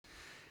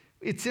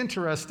It's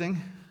interesting.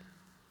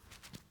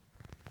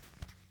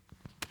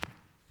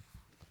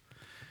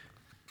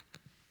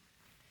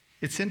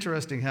 It's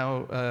interesting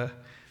how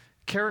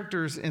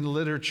characters in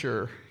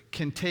literature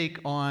can take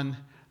on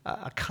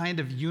a kind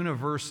of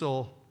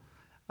universal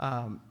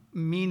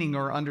meaning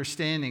or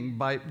understanding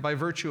by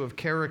virtue of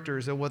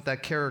characters and what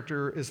that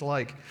character is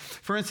like.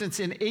 For instance,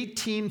 in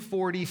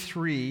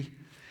 1843,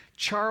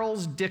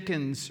 Charles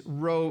Dickens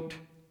wrote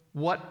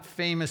what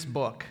famous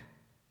book?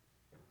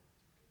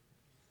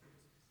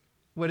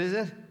 What is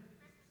it?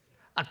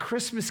 A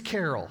Christmas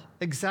Carol,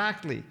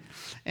 exactly.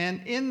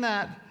 And in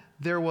that,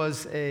 there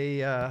was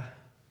a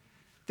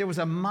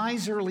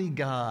miserly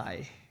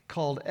guy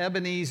called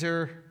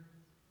Ebenezer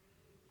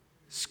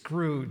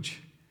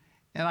Scrooge.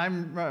 And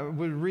I'm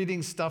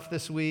reading stuff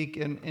this week,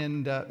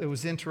 and it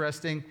was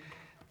interesting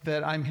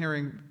that I'm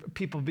hearing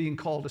people being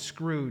called a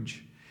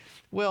Scrooge.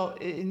 Well,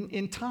 in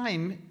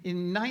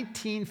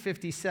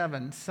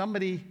 1957,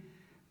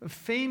 a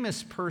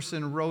famous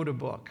person wrote a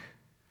book.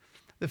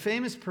 The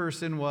famous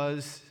person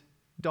was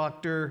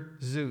Dr.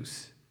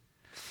 Seuss.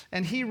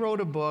 And he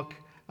wrote a book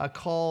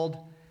called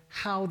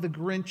How the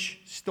Grinch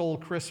Stole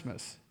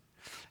Christmas.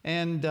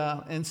 And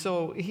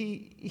so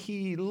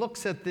he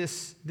looks at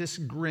this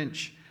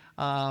Grinch,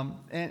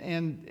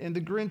 and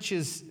the Grinch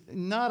is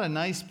not a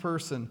nice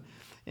person.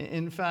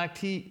 In fact,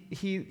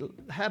 he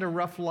had a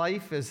rough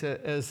life as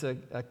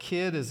a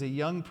kid, as a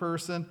young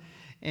person,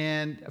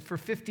 and for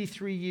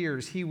 53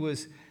 years he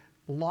was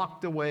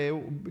locked away,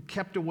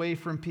 kept away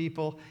from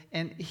people,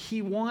 and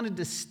he wanted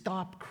to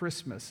stop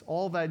Christmas,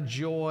 all that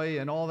joy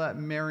and all that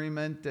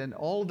merriment and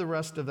all the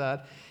rest of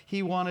that.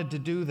 He wanted to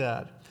do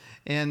that.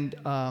 And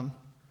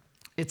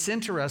it's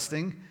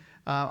interesting.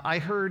 I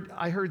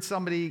heard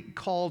somebody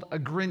called a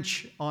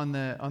Grinch on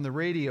the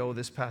radio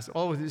this past.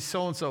 Oh,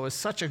 so and so is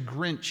such a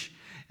Grinch.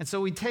 And so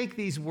we take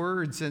these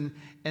words and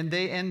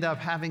they end up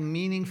having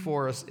meaning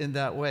for us in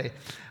that way.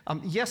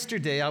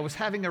 Yesterday, I was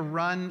having a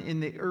run in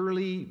the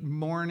early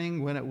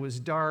morning when it was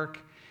dark,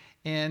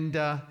 and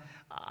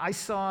I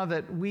saw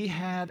that we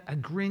had a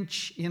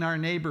Grinch in our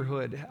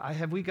neighborhood.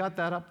 Have we got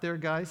that up there,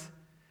 guys?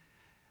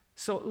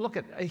 So look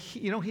at,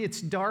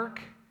 it's dark,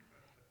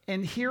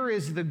 and here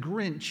is the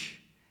Grinch,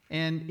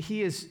 and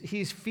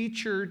he's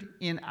featured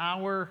in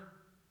our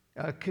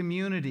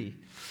community.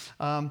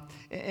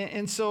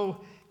 And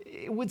so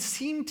it would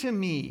seem to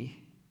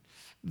me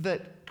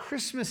that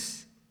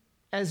Christmas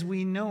as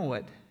we know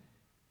it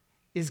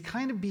is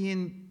kind of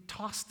being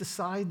tossed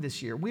aside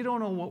this year. We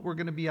don't know what we're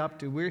going to be up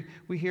to.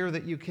 We hear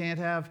that you can't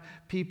have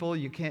people,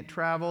 you can't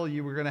travel,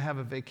 you were going to have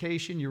a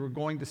vacation, you were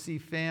going to see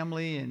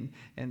family,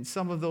 and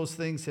some of those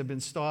things have been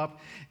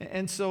stopped.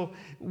 And so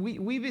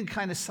we've been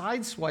kind of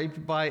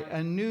sideswiped by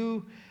a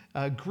new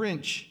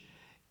Grinch.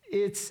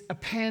 It's a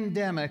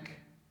pandemic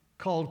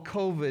called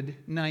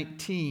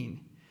COVID-19.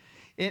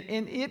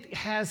 And it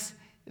has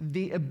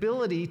the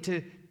ability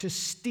to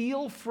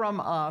steal from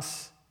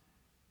us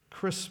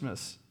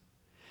Christmas.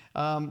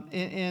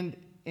 And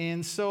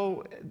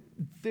so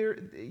there,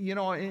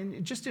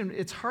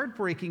 it's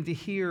heartbreaking to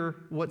hear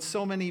what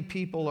so many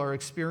people are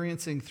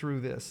experiencing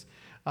through this.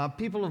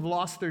 People have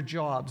lost their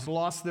jobs,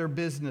 lost their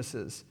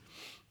businesses.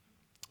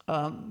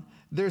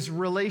 There's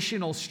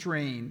relational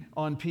strain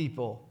on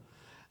people.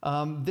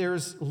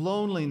 There's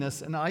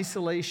loneliness and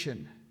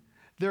isolation.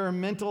 There are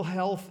mental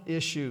health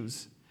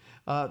issues.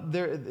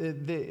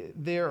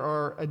 There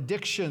are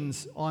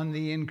addictions on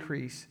the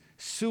increase.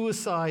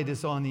 Suicide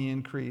is on the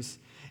increase.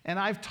 And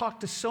I've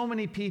talked to so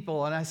many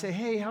people, and I say,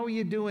 hey, how are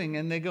you doing?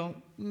 And they go,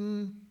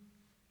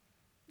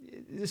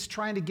 just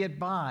trying to get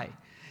by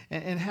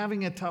and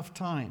having a tough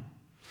time.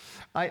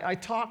 I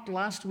talked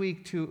last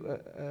week to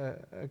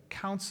a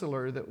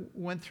counselor that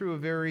went through a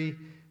very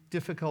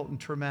difficult and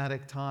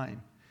traumatic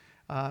time.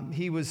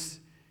 He was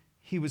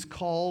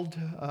called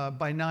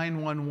by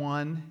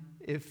 911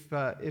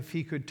 if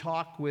he could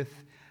talk with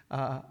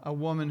a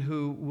woman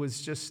who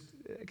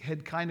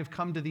had kind of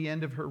come to the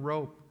end of her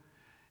rope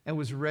and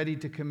was ready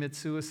to commit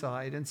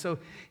suicide. And so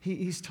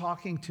he's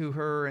talking to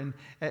her, and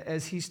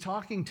as he's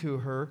talking to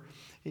her,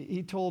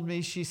 he told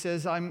me, she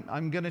says,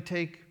 I'm going to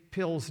take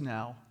pills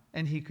now.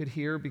 And he could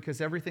hear,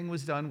 because everything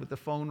was done with the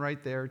phone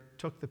right there,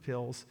 took the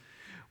pills,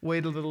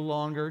 wait a little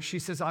longer. She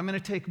says, I'm going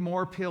to take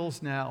more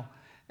pills now.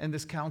 And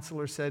this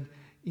counselor said,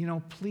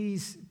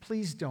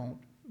 please don't.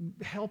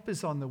 Help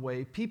is on the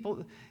way.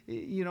 People,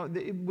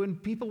 when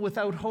people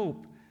without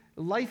hope,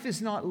 life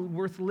is not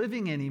worth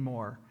living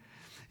anymore.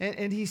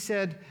 And he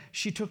said,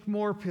 she took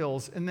more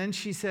pills. And then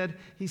he said,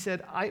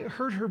 I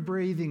heard her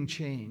breathing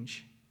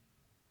change.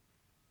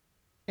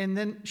 And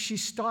then she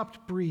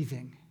stopped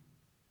breathing.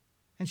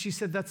 And she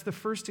said, that's the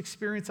first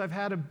experience I've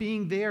had of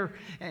being there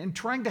and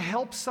trying to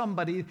help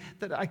somebody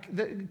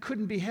that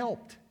couldn't be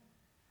helped.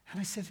 And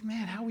I said,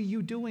 man, how are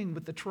you doing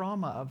with the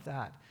trauma of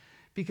that?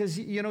 Because,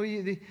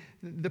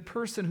 the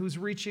person who's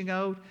reaching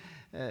out,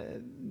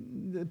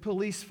 the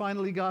police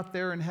finally got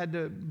there and had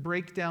to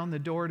break down the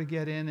door to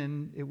get in,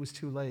 and it was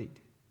too late.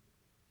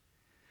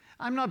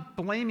 I'm not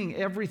blaming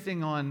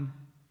everything on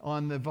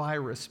on the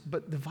virus,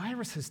 but the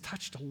virus has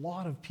touched a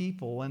lot of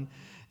people, and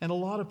a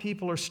lot of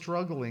people are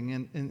struggling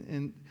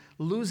and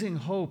losing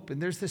hope,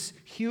 and there's this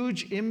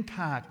huge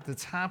impact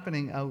that's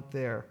happening out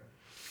there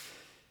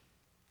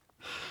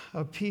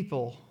of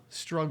people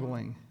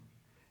struggling,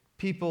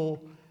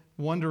 people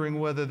wondering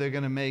whether they're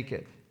going to make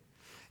it.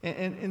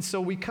 And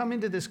so we come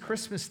into this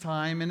Christmas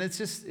time, and it's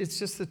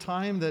just the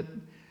time that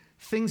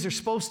things are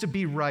supposed to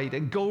be right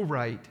and go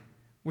right.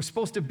 We're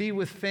supposed to be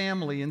with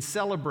family and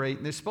celebrate,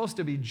 and there's supposed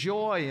to be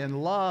joy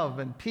and love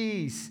and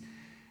peace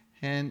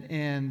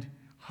and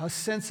a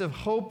sense of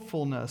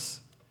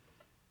hopefulness.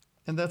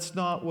 And that's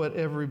not what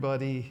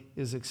everybody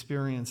is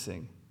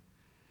experiencing.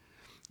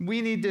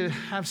 We need to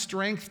have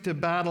strength to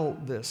battle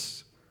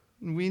this.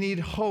 We need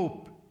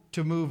hope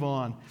to move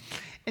on.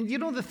 And you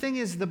know, the thing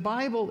is, the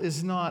Bible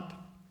is not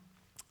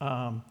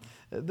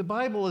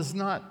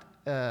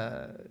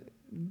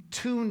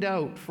tuned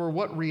out for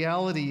what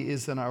reality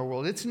is in our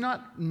world. It's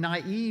not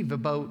naive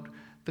about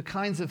the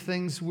kinds of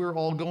things we're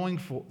all going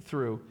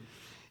through.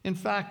 In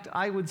fact,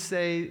 I would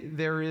say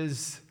there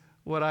is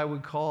what I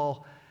would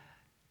call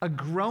a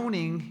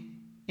groaning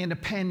in a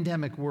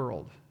pandemic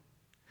world.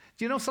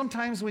 Do you know,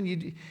 sometimes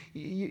when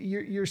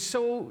you're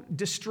so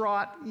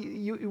distraught,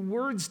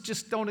 words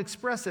just don't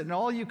express it, and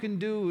all you can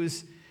do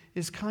is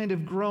kind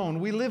of groan.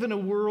 We live in a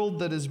world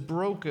that is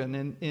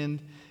broken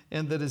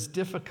and that is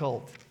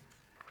difficult.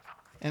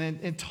 And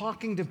in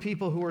talking to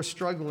people who are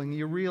struggling,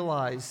 you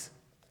realize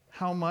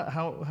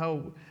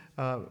how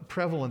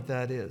prevalent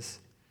that is.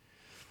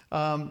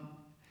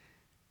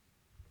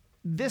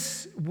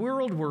 This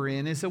world we're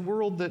in is a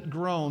world that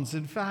groans.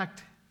 In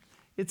fact,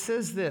 it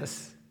says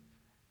this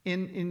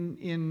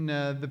in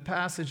the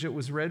passage that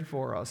was read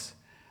for us,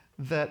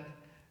 that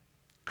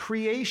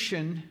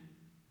creation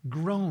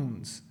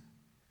groans.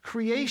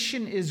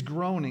 Creation is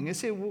groaning. I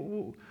say,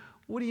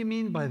 what do you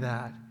mean by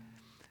that?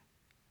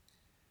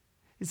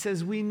 It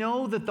says, we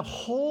know that the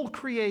whole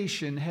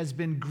creation has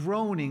been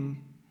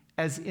groaning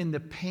as in the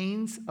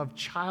pains of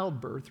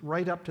childbirth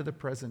right up to the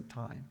present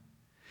time.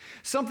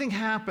 Something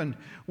happened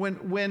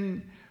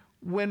when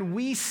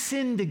we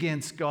sinned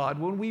against God,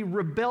 when we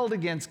rebelled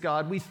against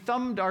God, we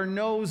thumbed our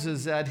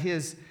noses at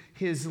his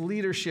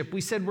leadership.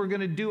 We said we're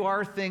going to do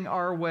our thing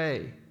our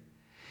way.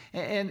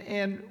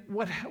 And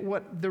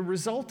what the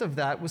result of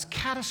that was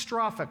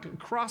catastrophic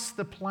across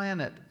the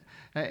planet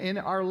in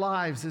our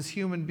lives as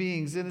human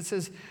beings. And it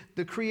says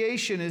the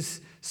creation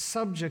is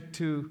subject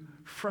to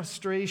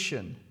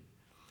frustration.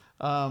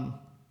 And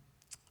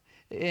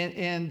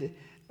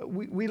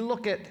we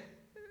look at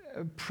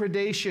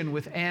predation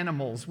with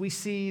animals. We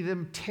see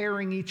them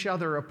tearing each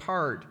other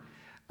apart.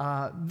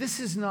 This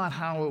is not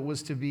how it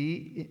was to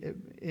be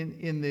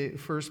in the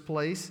first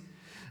place.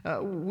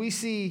 We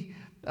see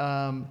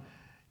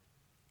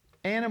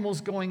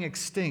animals going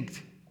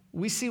extinct.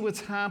 We see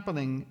what's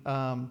happening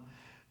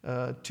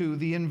to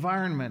the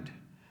environment.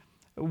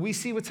 We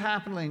see what's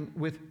happening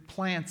with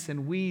plants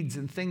and weeds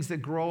and things that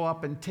grow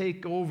up and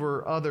take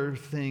over other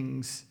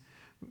things.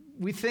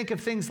 We think of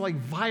things like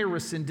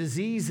virus and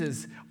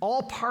diseases,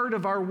 all part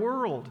of our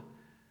world.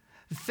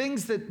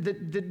 Things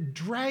that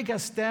drag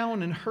us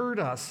down and hurt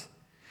us.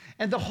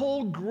 And the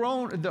whole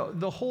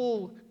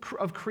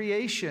of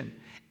creation,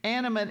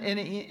 animate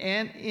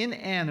and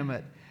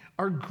inanimate,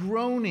 are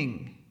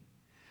groaning.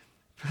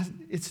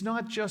 It's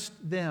not just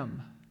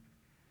them.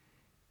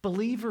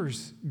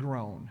 Believers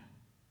groan.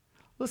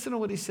 Listen to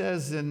what he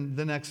says in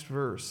the next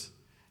verse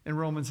in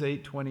Romans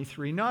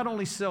 8:23. Not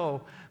only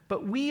so,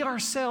 but we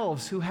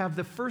ourselves who have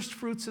the first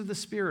fruits of the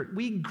Spirit,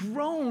 we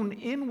groan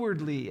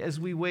inwardly as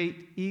we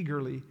wait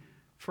eagerly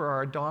for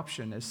our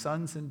adoption as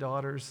sons and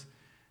daughters,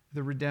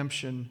 the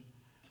redemption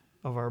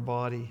of our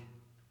body.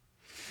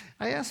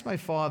 I asked my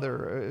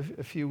father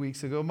a few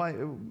weeks ago.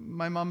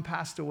 My mom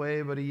passed away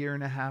about a year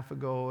and a half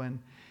ago,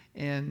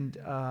 and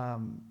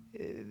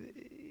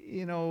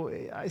you know,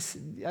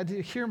 I'd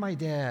hear my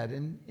dad,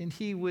 and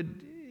he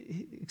would,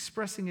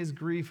 expressing his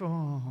grief,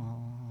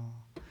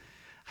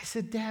 I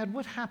said, Dad,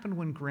 what happened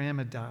when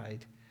Grandma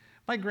died?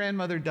 My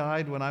grandmother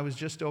died when I was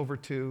just over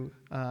 2,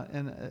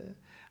 and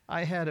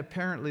I had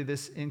apparently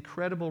this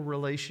incredible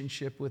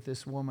relationship with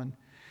this woman.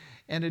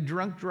 And a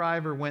drunk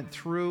driver went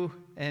through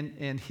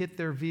and hit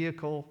their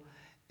vehicle,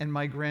 and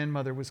my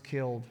grandmother was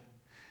killed.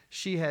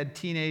 She had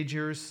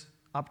teenagers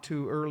up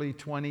to early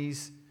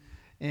 20s,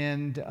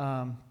 and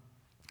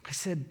I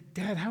said,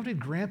 Dad, how did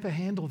Grandpa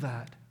handle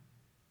that?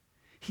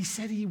 He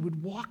said he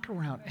would walk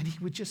around and he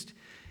would just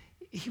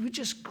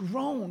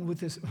groan with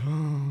this.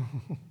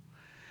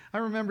 I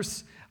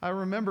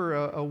remember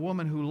a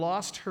woman who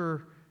lost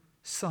her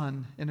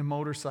son in a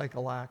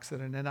motorcycle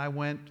accident, and I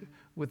went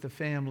with the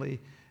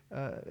family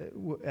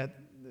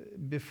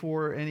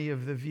before any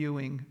of the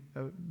viewing,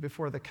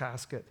 before the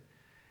casket,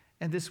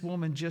 and this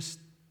woman just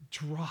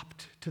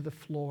dropped to the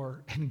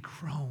floor and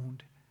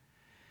groaned.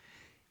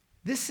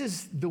 This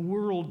is the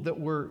world that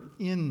we're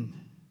in.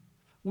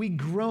 We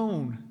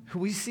groan.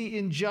 We see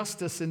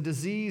injustice and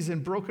disease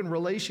and broken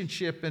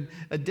relationship and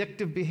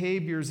addictive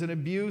behaviors and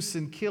abuse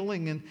and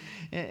killing.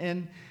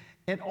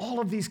 and all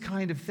of these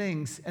kind of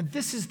things. And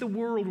this is the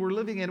world we're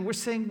living in. We're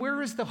saying,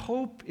 where is the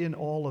hope in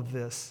all of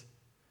this?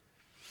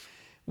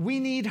 We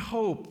need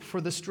hope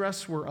for the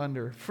stress we're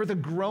under, for the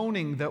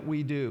groaning that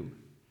we do.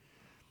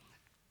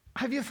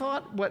 Have you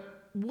thought,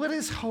 what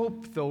is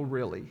hope, though,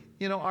 really?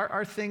 You know,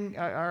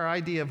 our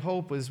idea of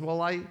hope was,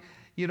 well, I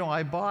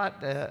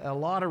bought a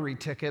lottery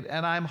ticket,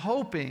 and I'm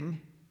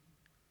hoping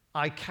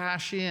I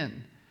cash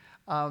in.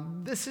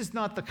 This is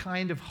not the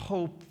kind of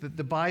hope that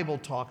the Bible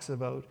talks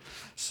about.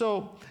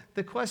 So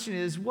the question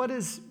is, what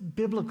is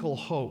biblical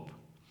hope?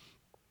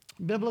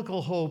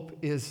 Biblical hope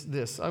is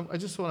this. I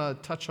just want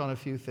to touch on a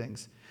few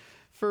things.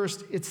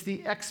 First, it's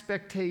the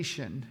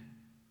expectation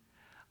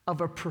of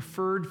a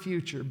preferred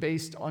future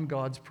based on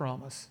God's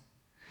promise.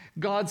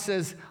 God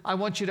says, I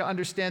want you to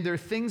understand there are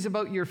things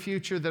about your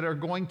future that are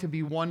going to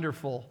be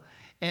wonderful.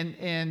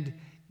 And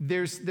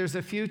there's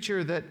a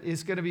future that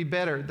is going to be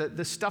better.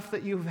 The stuff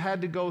that you've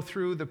had to go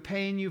through, the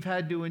pain you've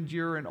had to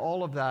endure, and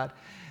all of that,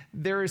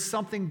 there is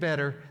something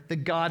better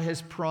that God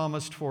has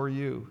promised for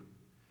you.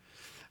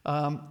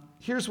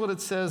 Here's what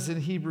it says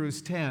in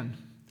Hebrews 10.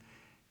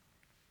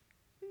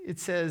 It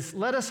says,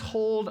 let us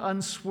hold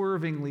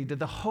unswervingly to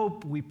the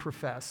hope we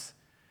profess,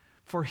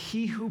 for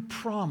he who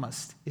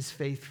promised is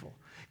faithful.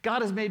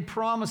 God has made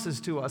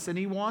promises to us, and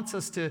he wants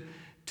us to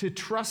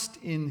trust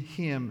in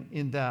him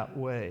in that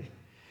way.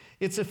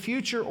 It's a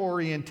future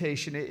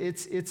orientation.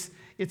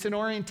 It's an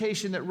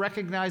orientation that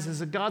recognizes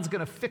that God's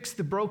going to fix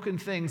the broken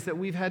things that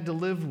we've had to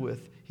live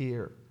with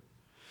here.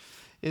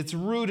 It's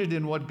rooted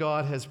in what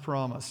God has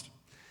promised.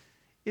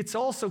 It's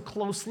also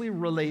closely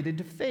related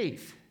to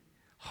faith.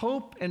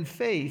 Hope and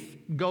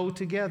faith go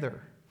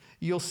together.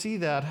 You'll see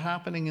that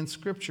happening in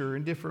Scripture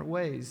in different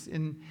ways.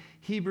 In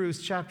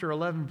Hebrews chapter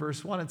 11,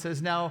 verse 1, it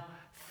says, now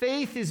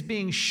faith is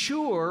being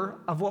sure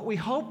of what we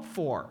hope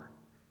for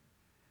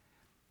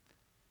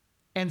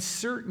and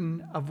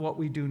certain of what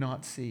we do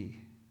not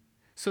see.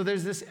 So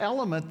there's this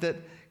element that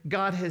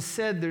God has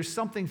said there's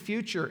something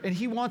future, and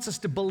he wants us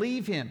to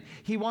believe him.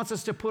 He wants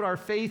us to put our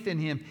faith in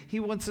him. He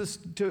wants us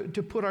to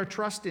put our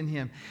trust in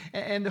him.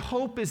 And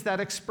hope is that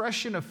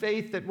expression of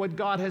faith that what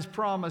God has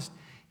promised,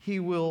 he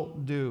will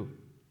do.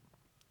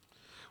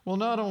 Well,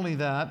 not only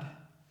that,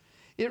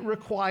 it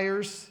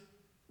requires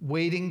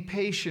waiting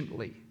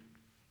patiently.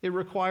 It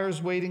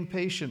requires waiting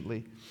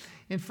patiently.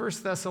 In 1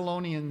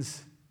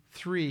 Thessalonians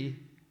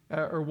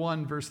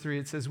 1, verse 3,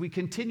 it says, we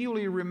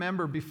continually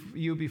remember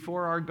you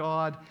before our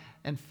God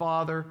and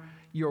Father,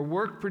 your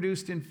work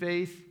produced in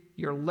faith,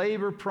 your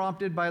labor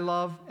prompted by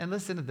love, and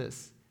listen to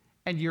this,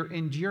 and your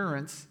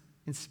endurance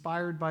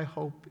inspired by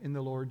hope in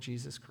the Lord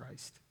Jesus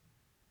Christ.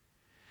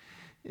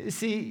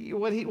 See,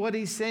 what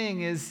he's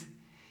saying is,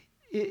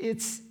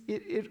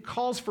 it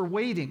calls for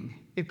waiting.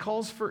 It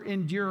calls for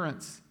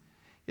endurance.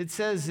 It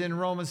says in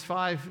Romans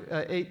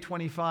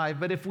 8:25,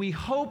 but if we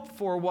hope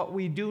for what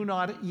we do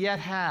not yet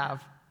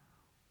have,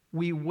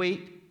 we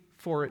wait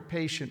for it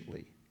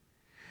patiently.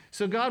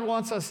 So God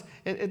wants us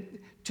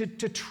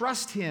to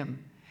trust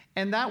him,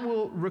 and that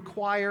will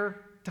require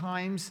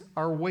times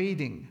our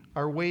waiting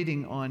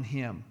on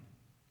him.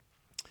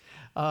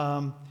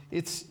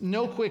 It's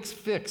no quick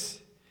fix.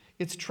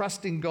 It's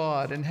trusting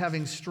God and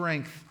having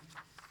strength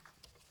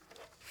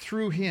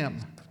through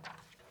him.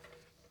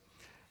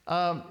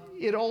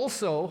 It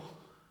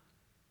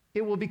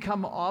will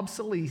become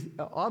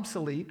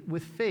obsolete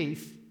with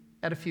faith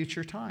at a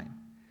future time.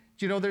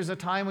 Do you know there's a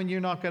time when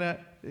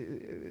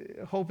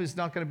hope is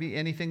not going to be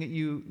anything that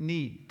you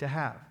need to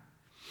have?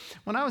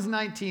 When I was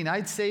 19,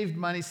 I'd saved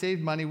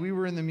money. We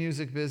were in the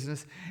music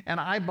business, and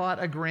I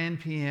bought a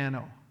grand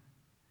piano.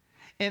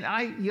 And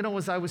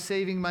as I was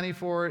saving money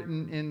for it,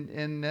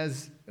 and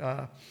as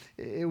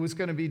it was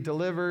going to be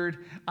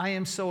delivered, I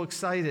am so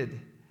excited.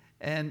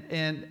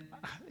 And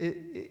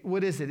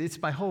what is it? It's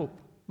my hope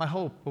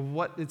of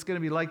what it's going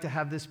to be like to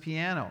have this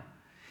piano.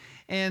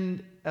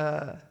 And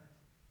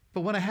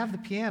but when I have the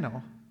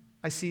piano,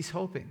 I cease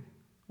hoping.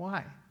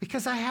 Why?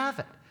 Because I have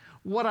it.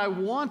 What I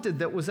wanted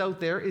that was out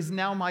there is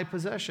now my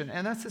possession.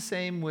 And that's the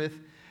same with,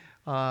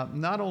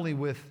 not only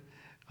with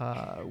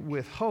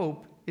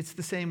hope, it's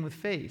the same with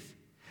faith.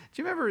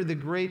 Do you remember the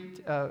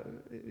great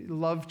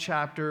love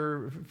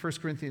chapter, 1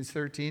 Corinthians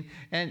 13?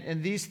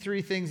 And these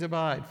three things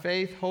abide: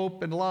 faith,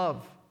 hope, and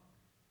love.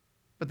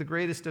 But the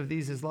greatest of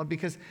these is love,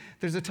 because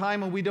there's a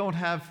time when we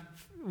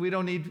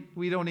don't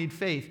need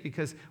faith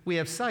because we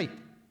have sight.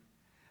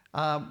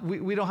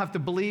 We don't have to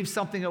believe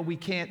something that we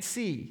can't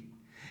see.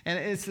 And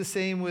it's the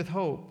same with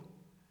hope.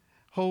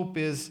 Hope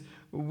is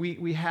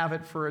we have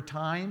it for a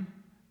time,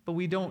 but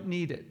we don't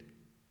need it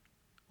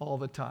all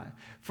the time.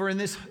 For in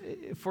this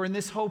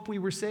hope we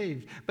were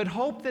saved. But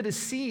hope that is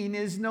seen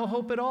is no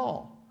hope at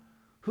all.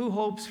 Who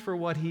hopes for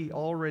what he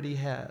already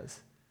has?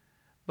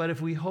 But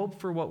if we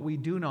hope for what we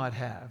do not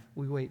have,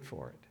 we wait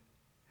for it.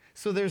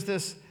 So there's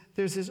this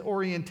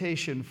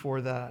orientation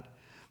for that.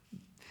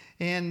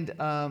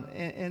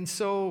 And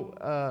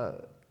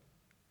so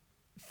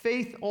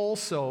faith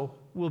also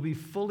will be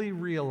fully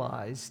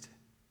realized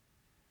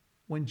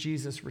when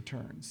Jesus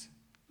returns.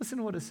 Listen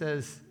to what it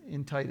says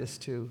in Titus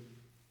 2.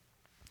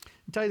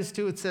 Titus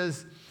 2, it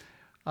says,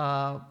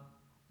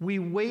 we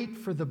wait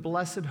for the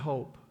blessed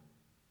hope,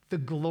 the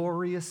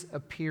glorious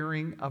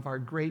appearing of our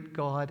great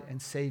God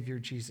and Savior,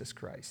 Jesus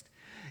Christ.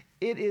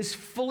 It is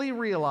fully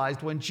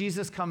realized when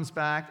Jesus comes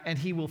back, and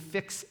he will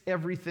fix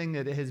everything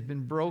that has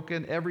been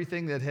broken,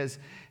 everything that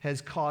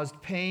has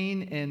caused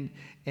pain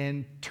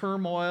and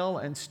turmoil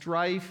and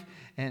strife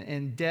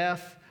and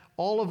death.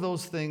 All of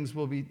those things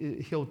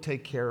he'll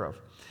take care of.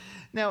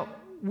 Now,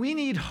 we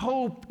need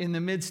hope in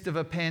the midst of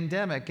a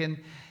pandemic.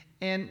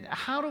 And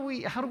how do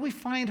we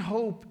find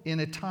hope in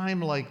a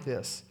time like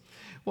this?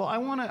 Well, I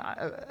want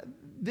to,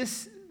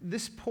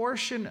 this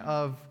portion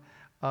of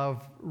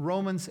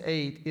Romans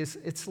 8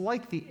 it's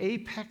like the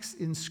apex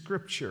in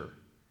Scripture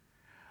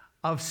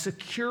of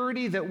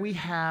security that we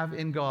have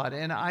in God.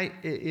 And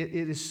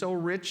it is so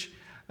rich,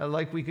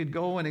 like we could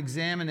go and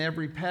examine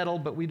every petal,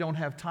 but we don't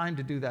have time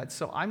to do that.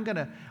 So I'm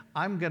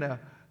gonna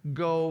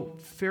go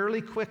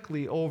fairly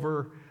quickly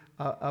over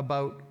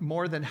about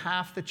more than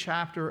half the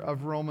chapter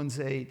of Romans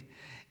 8.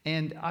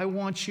 And I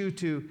want you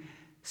to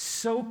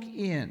soak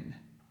in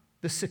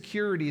the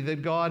security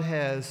that God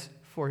has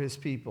for his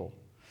people.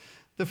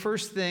 The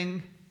first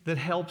thing that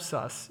helps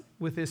us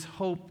with this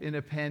hope in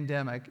a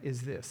pandemic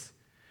is this.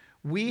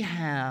 We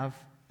have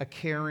a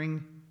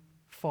caring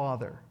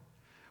Father.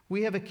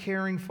 We have a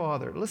caring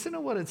Father. Listen to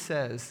what it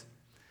says.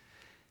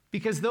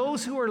 Because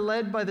those who are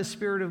led by the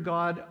Spirit of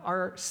God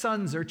are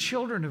sons or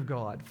children of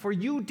God. For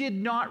you did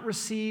not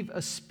receive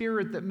a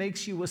spirit that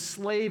makes you a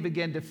slave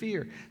again to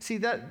fear. See,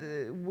 that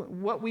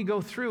what we go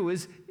through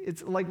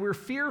it's like we're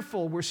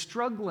fearful, we're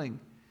struggling.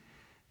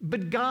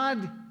 But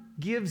God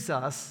gives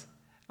us,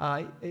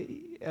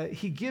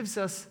 he gives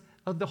us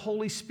the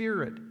Holy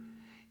Spirit.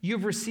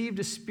 You've received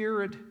a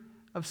spirit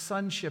of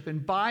sonship,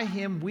 and by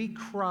him we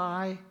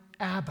cry,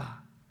 Abba,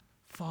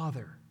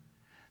 Father.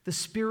 The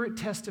Spirit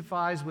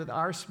testifies with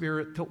our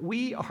spirit that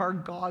we are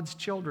God's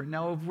children.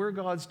 Now, if we're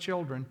God's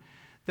children,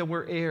 then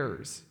we're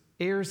heirs,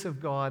 heirs of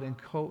God and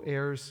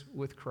co-heirs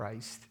with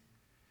Christ.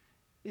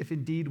 If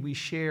indeed we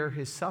share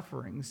his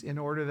sufferings in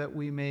order that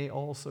we may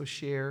also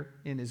share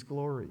in his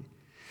glory.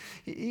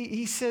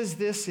 He says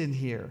this in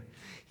here.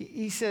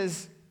 He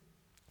says,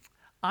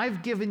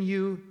 I've given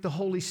you the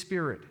Holy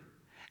Spirit,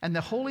 and the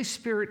Holy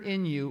Spirit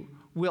in you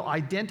will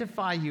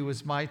identify you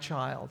as my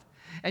child.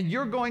 And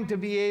you're going to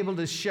be able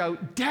to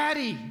shout,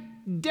 Daddy,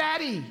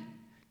 Daddy,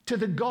 to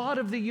the God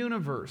of the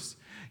universe.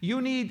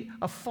 You need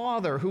a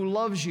father who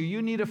loves you.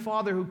 You need a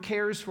father who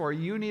cares for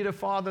you. You need a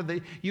father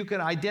that you can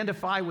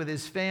identify with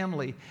his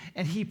family.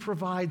 And he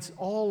provides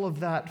all of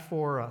that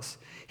for us.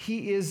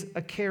 He is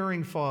a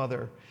caring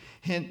father.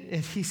 And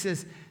he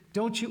says,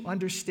 don't you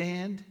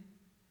understand?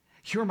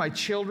 You're my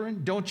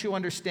children. Don't you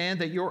understand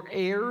that you're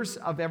heirs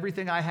of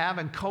everything I have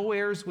and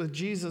co-heirs with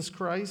Jesus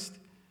Christ?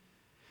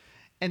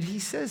 And he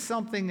says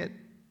something that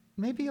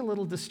may be a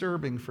little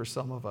disturbing for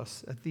some of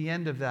us. At the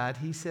end of that,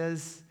 he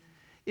says,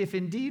 if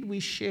indeed we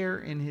share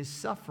in his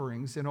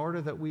sufferings in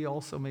order that we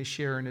also may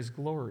share in his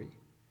glory.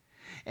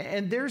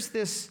 And there's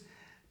this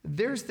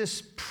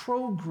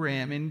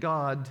program in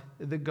God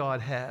that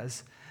God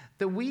has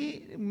that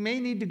we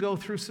may need to go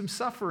through some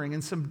suffering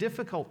and some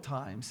difficult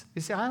times.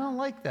 You say, I don't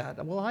like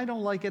that. Well, I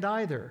don't like it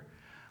either.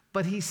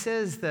 But he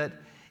says that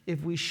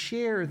if we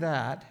share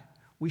that,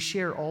 we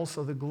share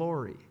also the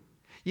glory.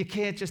 You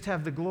can't just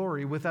have the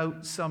glory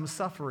without some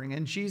suffering.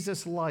 And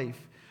Jesus'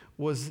 life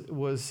was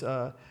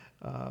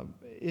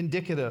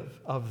indicative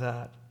of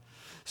that.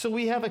 So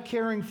we have a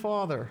caring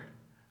Father,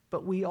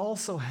 but we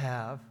also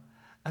have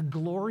a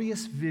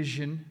glorious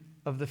vision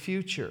of the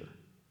future.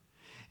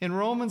 In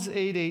Romans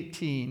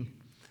 8:18,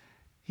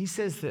 he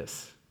says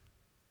this.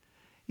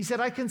 He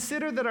said, I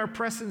consider that our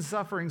present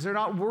sufferings are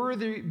not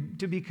worthy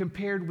to be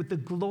compared with the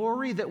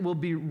glory that will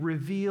be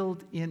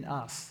revealed in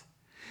us.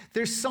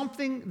 There's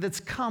something that's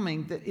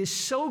coming that is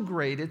so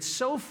great, it's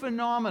so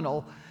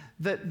phenomenal,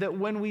 that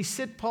when we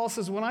sit, Paul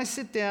says, when I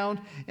sit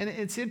down, and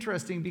it's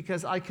interesting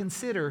because I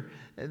consider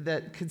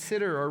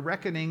or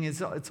reckoning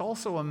it's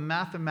also a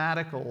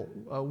mathematical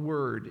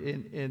word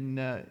in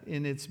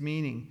its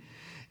meaning.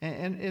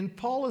 And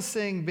Paul is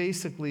saying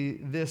basically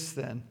this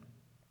then.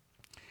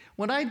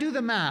 When I do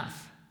the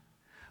math,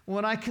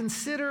 when I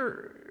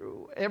consider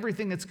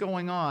everything that's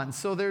going on,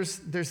 so there's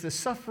the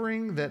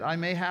suffering that I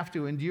may have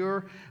to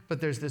endure,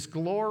 but there's this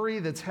glory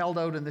that's held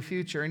out in the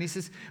future. And he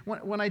says,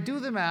 when I do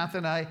the math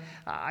and I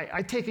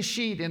take a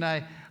sheet and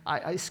I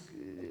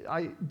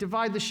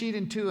divide the sheet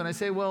in two and I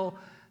say, well,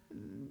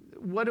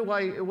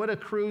 what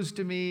accrues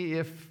to me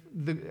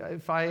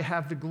if I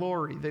have the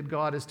glory that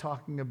God is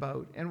talking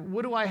about? And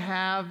what do I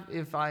have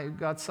if I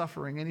got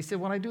suffering? And he said,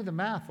 when I do the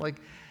math,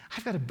 like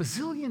I've got a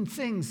bazillion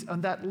things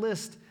on that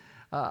list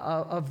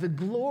of the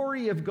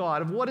glory of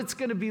God, of what it's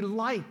going to be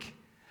like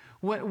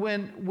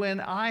when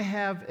I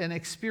have an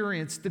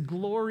experience, the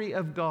glory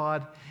of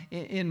God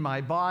in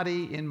my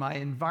body, in my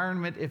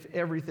environment, if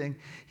everything.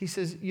 He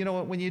says, you know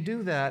what, when you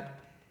do that,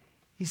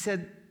 he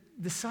said,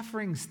 the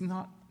suffering's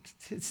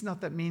it's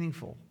not that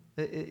meaningful.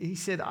 He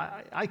said,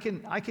 I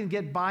can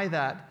get by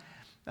that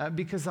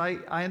because I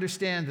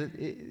understand that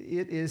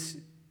it is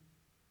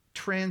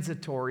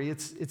transitory.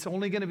 It's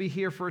only going to be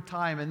here for a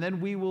time, and then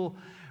we will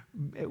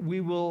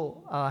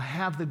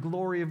have the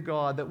glory of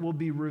God that will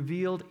be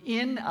revealed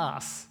in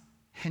us,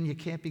 and you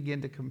can't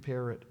begin to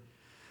compare it.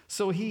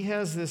 So he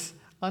has this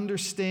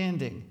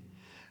understanding.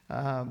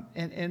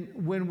 And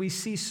when we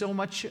see so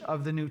much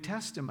of the New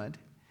Testament,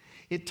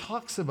 it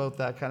talks about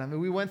that kind of.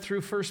 We went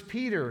through 1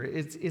 Peter.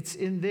 It's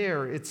in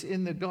there. It's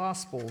in the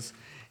Gospels.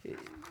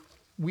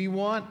 We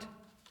want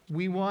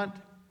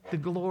the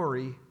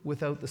glory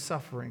without the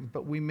suffering,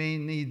 but we may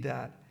need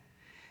that.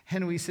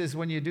 Henry says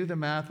when you do the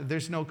math,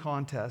 there's no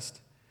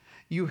contest.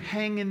 You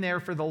hang in there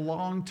for the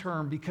long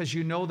term because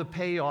you know the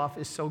payoff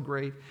is so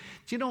great.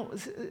 Do you know,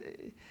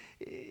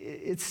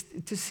 it's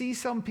to see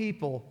some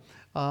people,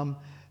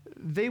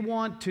 they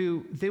want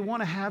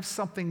to have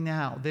something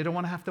now. They don't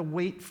want to have to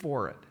wait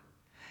for it.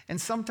 And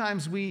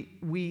sometimes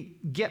we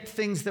get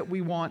things that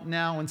we want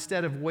now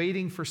instead of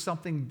waiting for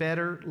something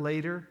better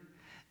later.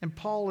 And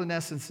Paul, in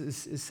essence,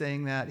 is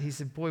saying that. He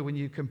said, boy, when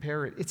you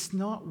compare it, it's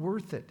not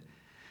worth it.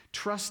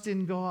 Trust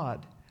in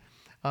God.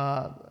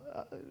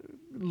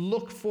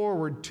 Look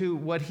forward to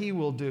what he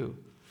will do.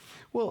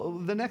 Well,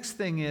 the next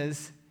thing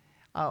is,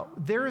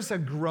 there is a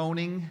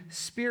groaning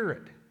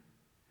spirit.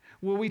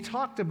 Well, we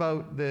talked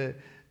about the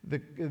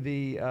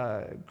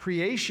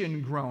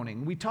creation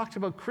groaning. We talked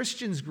about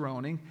Christians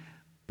groaning,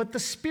 but the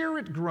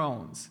Spirit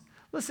groans.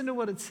 Listen to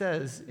what it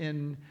says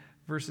in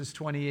verses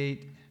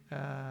 28,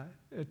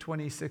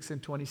 26,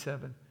 and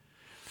 27.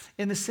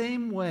 In the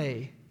same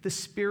way, the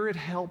Spirit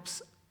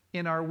helps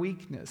in our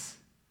weakness.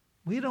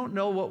 We don't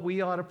know what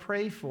we ought to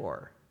pray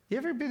for. You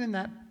ever been in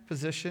that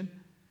position?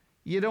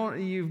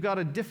 You've got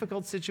a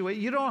difficult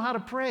situation. You don't know how to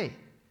pray.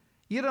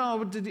 You don't know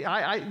what to do.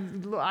 I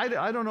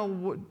don't know.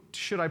 What,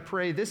 should I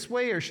pray this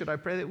way or should I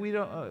pray that? We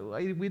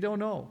don't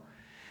know.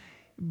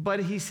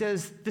 But he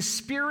says the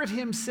Spirit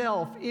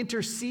himself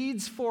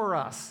intercedes for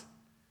us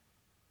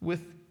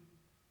with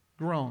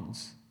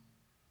groans.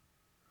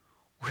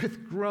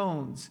 With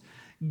groans,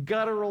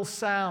 guttural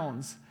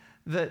sounds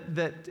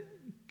that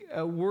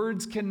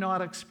words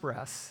cannot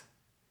express.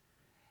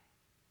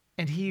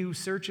 And he who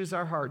searches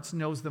our hearts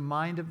knows the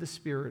mind of the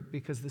Spirit,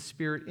 because the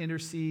Spirit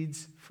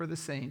intercedes for the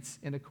saints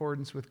in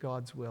accordance with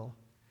God's will.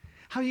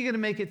 How are you going to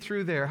make it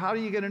through there? How are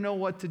you going to know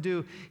what to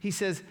do? He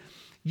says,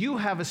 you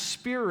have a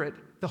Spirit,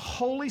 the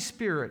Holy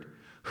Spirit,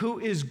 who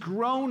is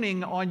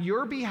groaning on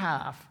your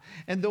behalf.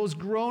 And those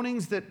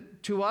groanings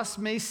that to us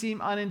may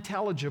seem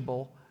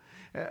unintelligible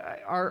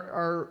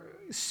are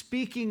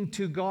speaking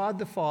to God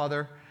the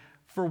Father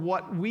for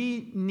what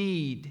we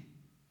need,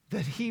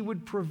 that he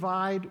would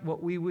provide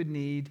what we would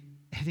need,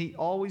 and he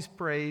always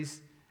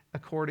prays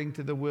according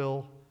to the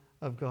will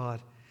of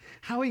God.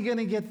 How are you going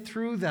to get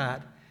through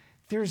that?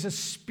 There's a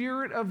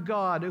Spirit of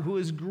God who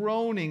is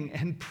groaning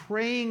and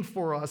praying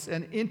for us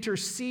and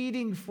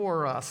interceding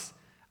for us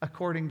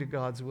according to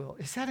God's will.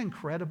 Is that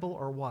incredible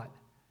or what?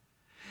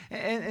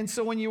 And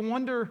so when you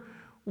wonder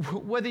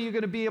whether you're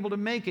going to be able to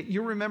make it,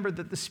 you remember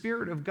that the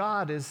Spirit of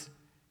God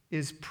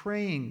is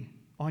praying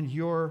on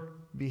your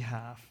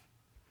behalf.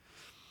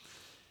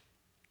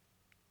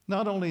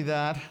 Not only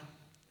that,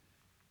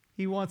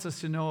 he wants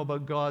us to know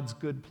about God's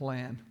good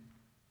plan.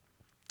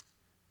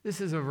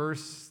 This is a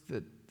verse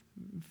that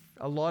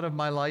a lot of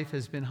my life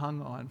has been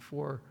hung on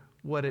for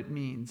what it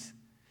means.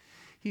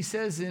 He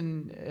says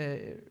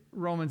in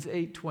Romans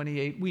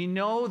 8:28, we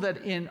know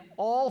that in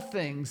all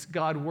things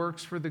God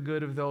works for the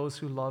good of those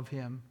who love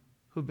him,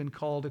 who've been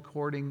called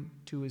according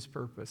to his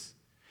purpose.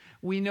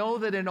 We know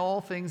that in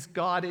all things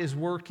God is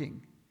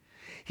working.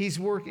 He's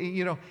working,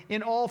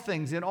 in all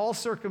things, in all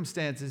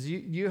circumstances.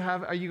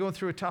 Are you going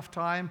through a tough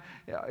time?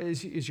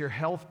 Is your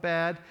health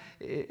bad?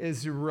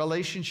 Is your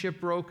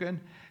relationship broken?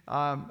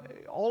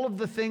 All of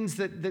the things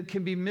that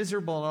can be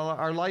miserable in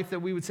our life that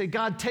we would say,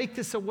 God, take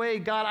this away.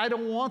 God, I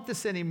don't want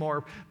this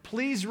anymore.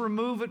 Please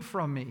remove it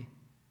from me.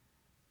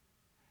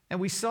 And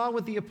we saw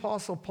with the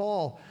Apostle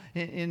Paul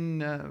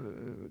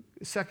in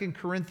 2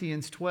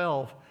 Corinthians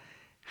 12,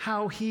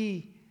 how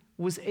he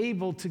was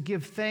able to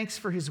give thanks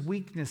for his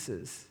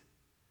weaknesses.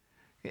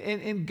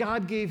 And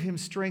God gave him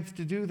strength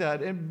to do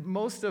that. And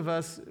most of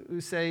us who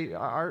say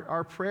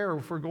our prayer,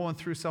 if we're going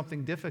through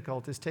something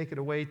difficult, is take it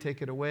away,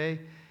 take it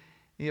away.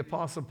 The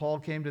Apostle Paul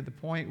came to the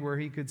point where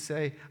he could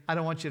say, I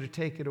don't want you to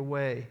take it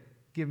away.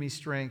 Give me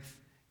strength.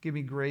 Give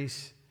me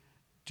grace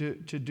to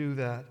do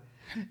that.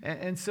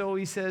 And so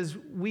he says,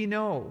 we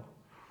know.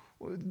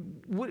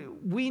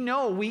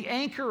 We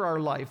anchor our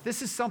life.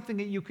 This is something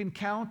that you can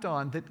count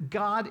on, that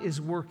God is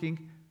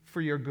working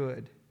for your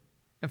good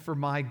and for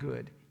my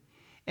good.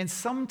 And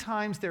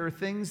sometimes there are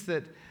things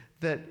that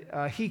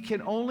he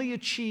can only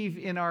achieve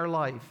in our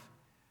life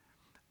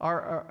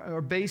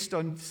are based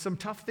on some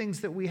tough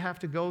things that we have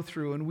to go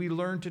through, and we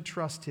learn to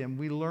trust him.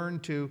 We learn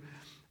to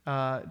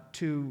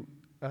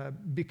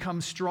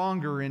become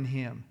stronger in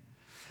him.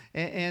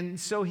 And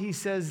so he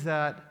says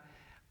that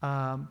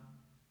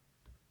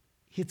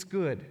it's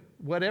good.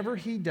 Whatever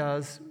he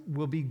does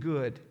will be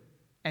good,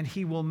 and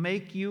he will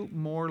make you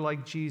more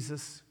like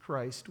Jesus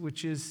Christ,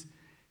 which is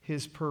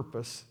his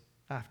purpose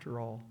after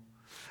all.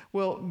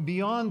 Well,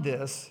 beyond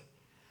this,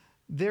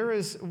 there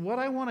is what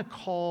I want to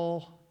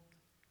call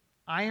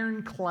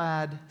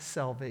ironclad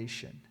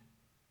salvation.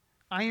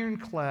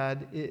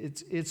 Ironclad,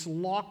 it's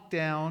locked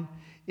down,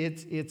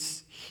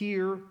 it's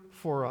here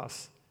for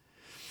us.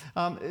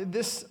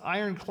 This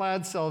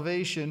ironclad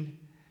salvation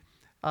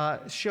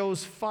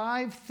shows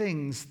 5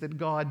 things that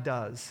God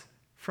does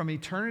from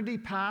eternity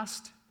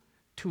past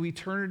to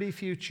eternity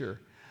future.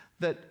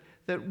 That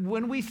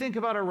when we think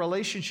about our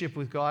relationship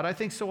with God, I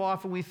think so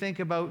often we think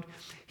about,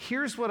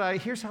 here's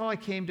how I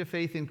came to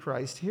faith in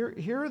Christ.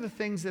 Here are the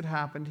things that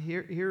happened.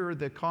 Here are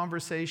the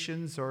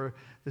conversations or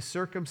the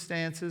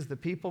circumstances, the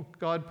people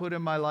God put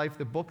in my life,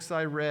 the books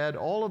I read,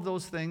 all of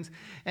those things.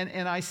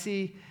 And I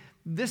see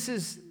this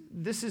is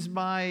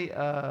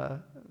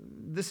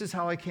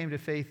how I came to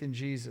faith in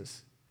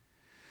Jesus.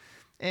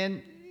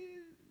 And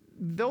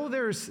though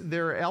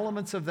there are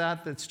elements of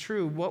that's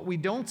true, what we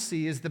don't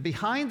see is the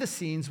behind the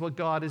scenes, what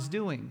God is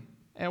doing.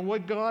 And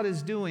what God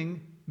is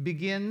doing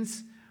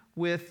begins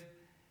with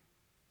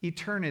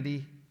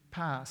eternity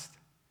past.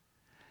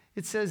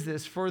 It says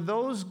this, for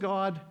those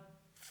God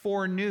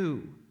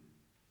foreknew.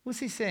 What's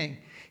he saying?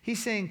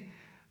 He's saying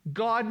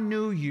God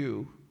knew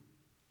you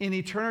in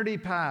eternity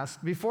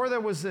past. Before there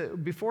was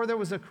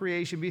a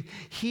creation,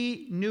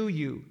 he knew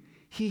you.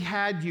 He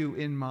had you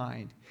in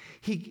mind.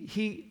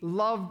 He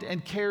loved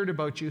and cared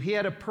about you. He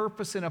had a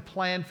purpose and a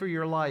plan for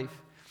your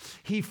life.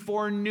 He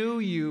foreknew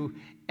you,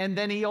 and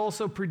then he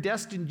also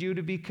predestined you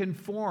to be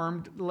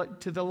conformed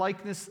to the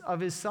likeness of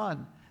his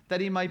Son,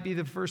 that he might be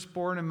the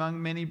firstborn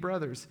among many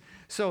brothers.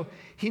 So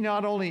he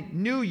not only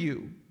knew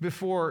you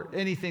before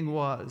anything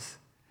was,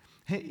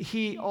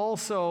 he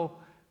also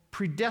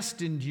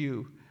predestined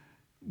you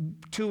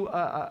to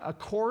a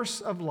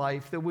course of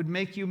life that would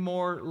make you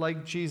more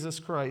like Jesus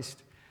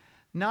Christ.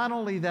 Not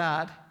only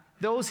that,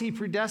 those he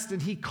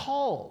predestined, he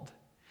called.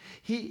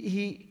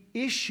 He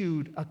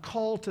issued a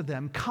call to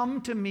them,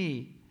 come to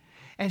me.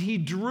 And he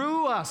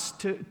drew us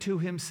to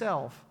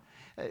himself.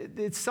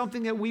 It's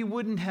something that we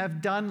wouldn't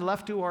have done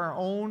left to our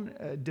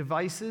own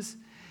devices.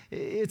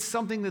 It's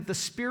something that the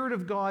Spirit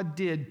of God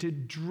did to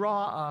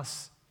draw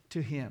us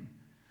to him.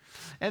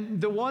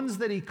 And the ones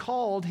that he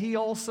called, he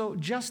also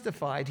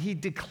justified. He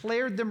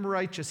declared them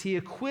righteous. He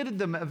acquitted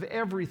them of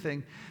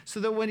everything, so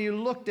that when you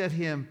looked at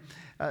him,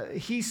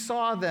 he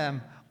saw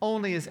them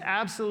only as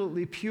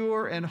absolutely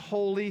pure and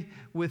holy,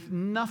 with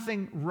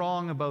nothing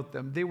wrong about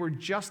them. They were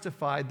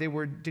justified. They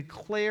were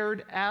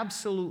declared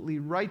absolutely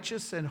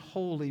righteous and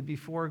holy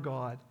before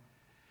God.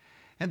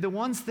 And the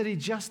ones that he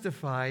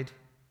justified,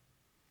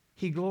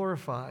 he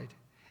glorified.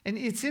 And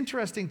it's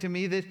interesting to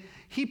me that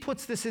he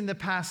puts this in the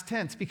past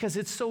tense because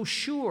it's so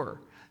sure.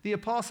 The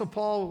Apostle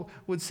Paul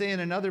would say in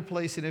another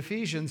place in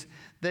Ephesians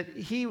that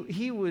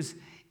he was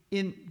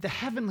in the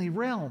heavenly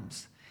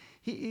realms.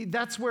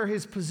 That's where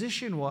his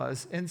position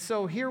was. And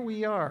so here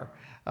we are.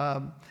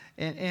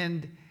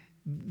 And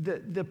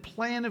the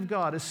plan of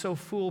God is so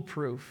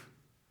foolproof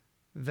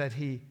that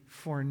he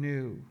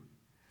foreknew.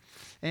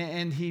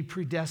 And he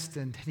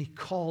predestined, and he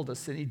called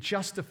us, and he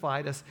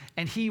justified us,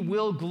 and he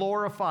will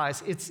glorify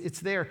us. It's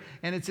there,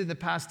 and it's in the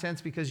past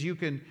tense because you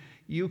can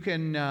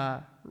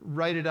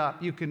write it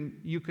up. You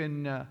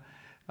can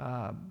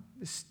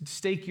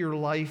stake your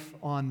life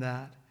on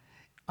that.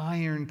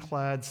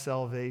 Ironclad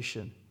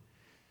salvation.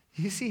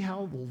 You see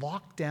how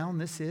locked down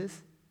this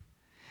is?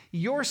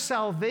 Your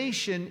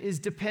salvation is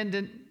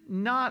dependent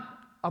not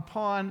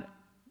upon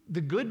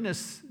the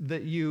goodness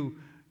that you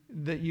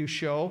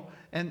show,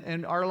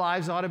 and our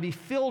lives ought to be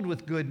filled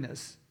with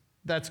goodness.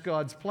 That's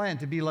God's plan,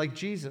 to be like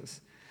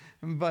Jesus.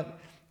 But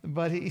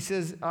he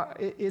says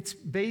it's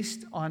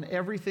based on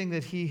everything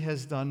that he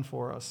has done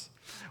for us.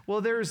 Well,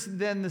 there's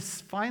then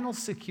this final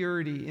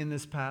security in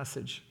this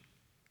passage.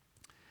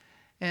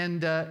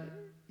 And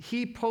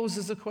he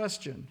poses a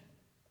question.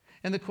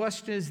 And the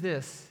question is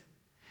this: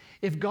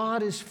 if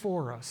God is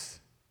for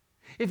us,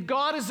 if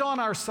God is on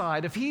our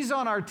side, if he's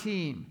on our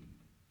team,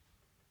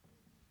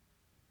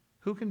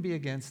 who can be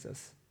against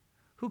us?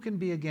 Who can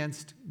be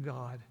against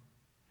God?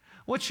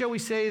 What shall we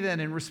say then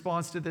in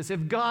response to this?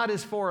 If God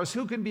is for us,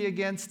 who can be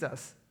against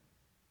us?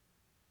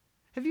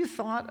 Have you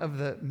thought of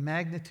the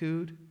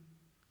magnitude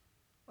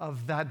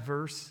of that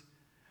verse?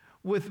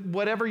 With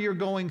whatever you're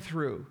going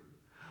through,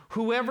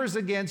 whoever's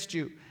against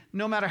you,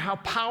 no matter how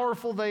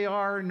powerful they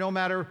are, no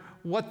matter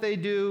what they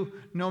do,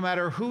 no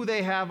matter who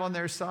they have on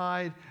their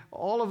side,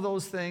 all of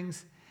those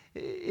things,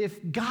 if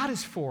God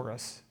is for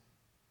us,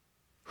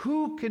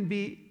 who can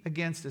be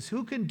against us?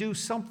 Who can do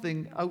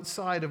something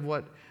outside of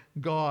what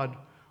God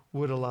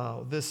would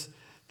allow? This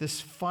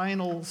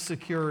final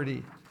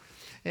security.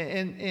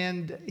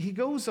 And he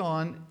goes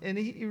on, and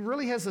he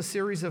really has a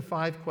series of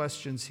 5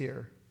 questions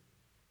here.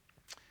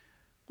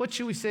 What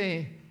should we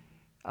say?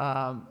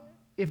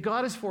 If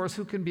God is for us,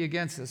 who can be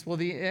against us? Well,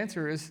 the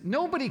answer is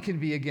nobody can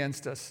be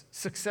against us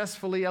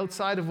successfully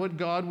outside of what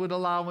God would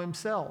allow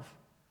himself.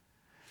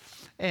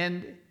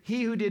 And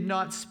he who did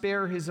not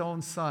spare his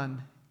own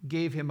son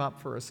gave him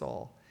up for us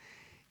all.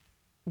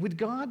 Would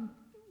God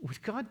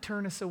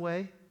turn us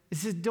away? He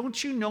says,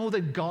 don't you know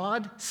that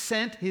God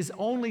sent his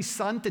only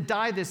son to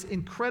die this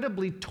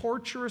incredibly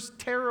torturous,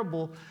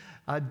 terrible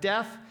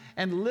death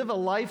and live a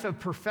life of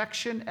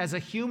perfection as a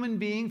human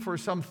being for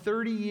some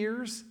 30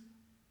 years?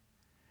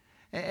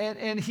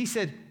 And he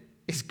said,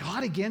 is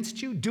God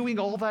against you, doing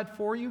all that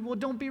for you? Well,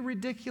 don't be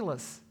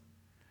ridiculous.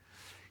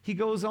 He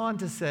goes on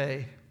to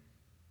say,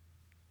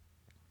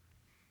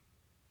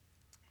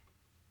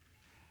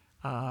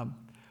 how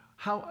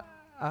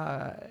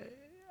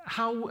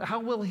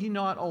will he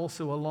not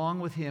also, along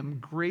with him,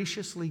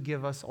 graciously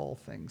give us all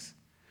things?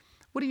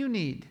 What do you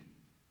need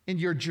in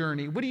your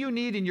journey? What do you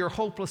need in your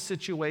hopeless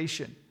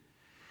situation?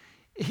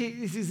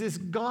 He says,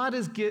 God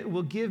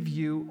will give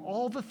you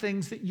all the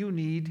things that you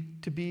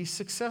need to be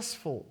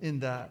successful in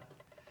that.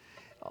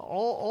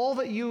 All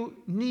that you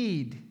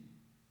need,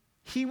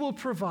 he will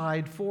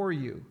provide for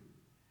you.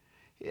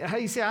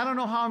 You say, I don't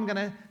know how I'm going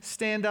to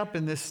stand up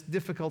in this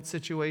difficult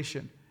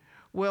situation.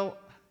 Well,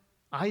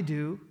 I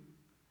do.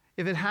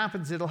 If it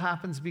happens, it'll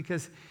happen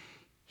because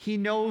he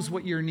knows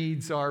what your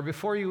needs are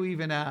before you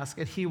even ask,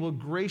 and he will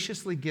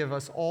graciously give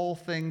us all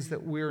things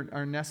that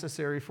are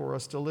necessary for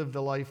us to live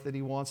the life that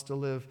he wants to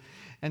live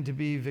and to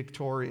be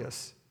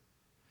victorious.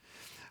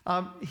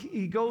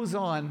 He goes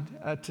on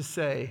to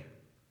say,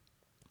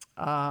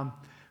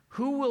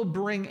 who will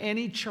bring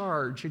any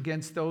charge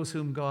against those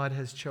whom God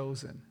has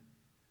chosen?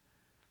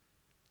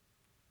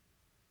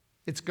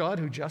 It's God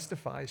who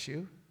justifies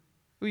you.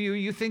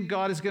 You think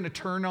God is going to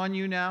turn on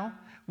you now?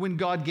 When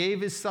God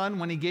gave his son,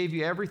 when he gave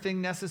you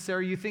everything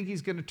necessary, you think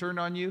he's going to turn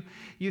on you?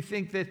 You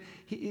think that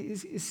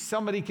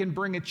somebody can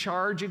bring a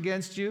charge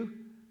against you?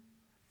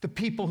 The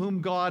people whom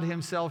God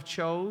himself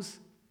chose?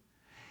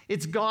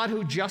 It's God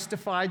who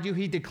justified you.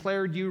 He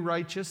declared you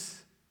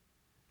righteous.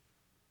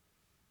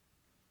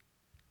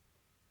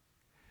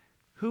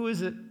 Who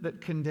is it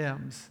that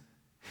condemns?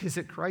 Is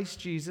it Christ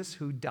Jesus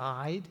who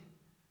died?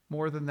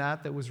 More than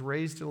that was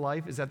raised to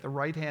life, is at the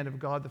right hand of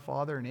God the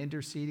Father and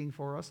interceding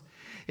for us.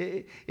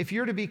 If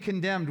you're to be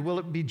condemned, will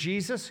it be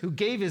Jesus who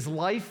gave his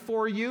life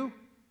for you?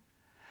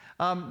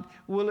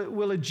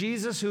 Will it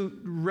Jesus who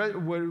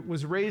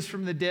was raised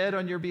from the dead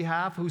on your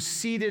behalf, who's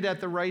seated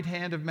at the right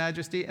hand of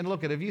majesty? And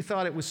look, if you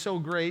thought it was so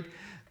great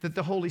that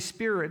the Holy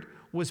Spirit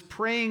was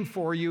praying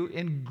for you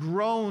in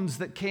groans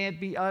that can't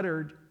be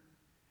uttered,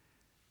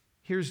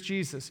 here's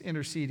Jesus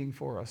interceding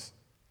for us.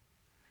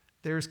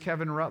 There's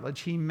Kevin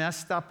Rutledge. He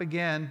messed up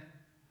again.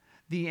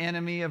 The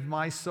enemy of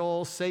my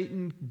soul,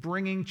 Satan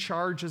bringing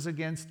charges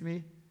against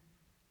me.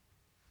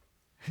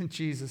 And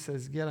Jesus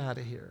says, get out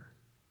of here.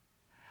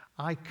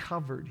 I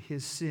covered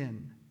his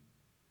sin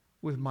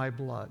with my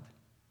blood.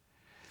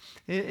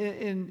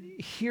 And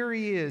here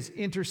he is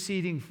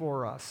interceding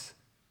for us.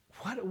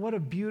 What a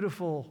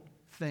beautiful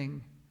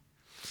thing.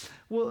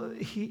 Well,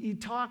 he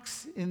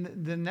talks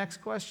in the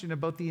next question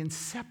about the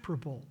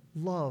inseparable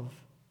love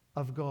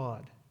of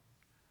God.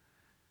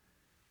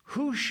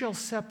 Who shall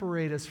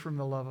separate us from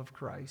the love of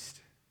Christ?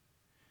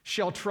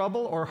 Shall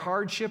trouble or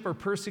hardship or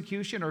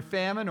persecution or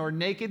famine or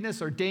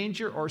nakedness or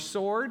danger or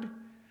sword?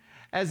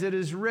 As it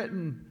is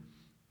written,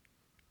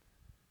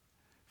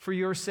 for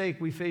your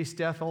sake we face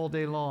death all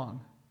day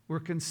long.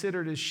 We're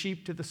considered as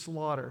sheep to the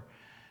slaughter.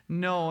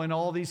 No, in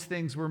all these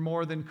things we're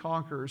more than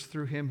conquerors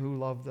through him who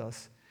loved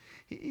us.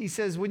 He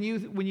says, when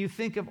you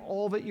think of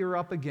all that you're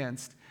up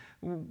against,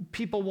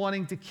 people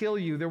wanting to kill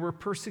you, there were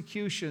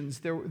persecutions,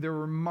 there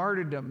were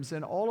martyrdoms,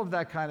 and all of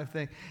that kind of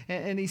thing.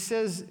 And he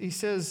says,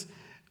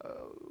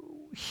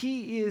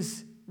 he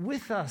is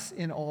with us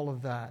in all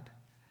of that.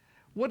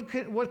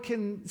 What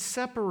can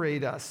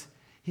separate us?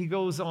 He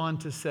goes on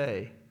to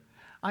say,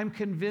 I'm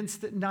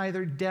convinced that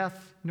neither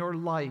death nor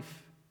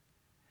life.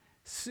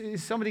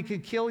 Somebody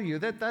could kill you.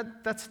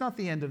 That's not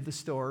the end of the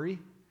story.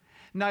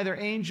 Neither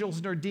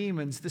angels nor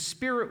demons, the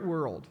spirit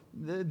world,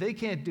 they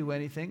can't do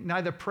anything.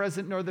 Neither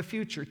present nor the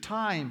future,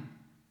 time,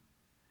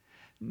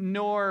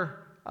 nor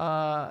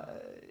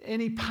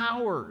any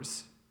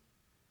powers,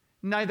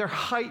 neither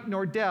height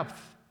nor depth,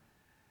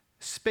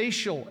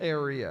 spatial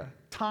area,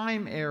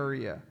 time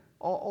area,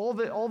 all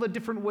the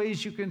different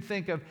ways you can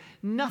think of.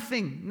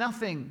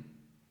 Nothing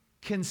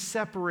can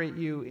separate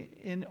you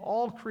in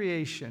all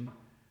creation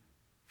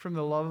from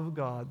the love of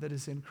God that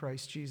is in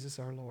Christ Jesus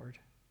our Lord.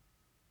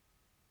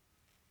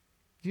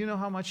 Do you know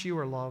how much you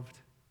are loved?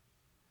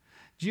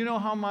 Do you know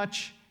how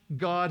much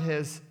God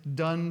has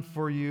done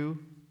for you?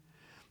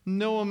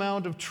 No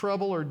amount of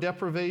trouble or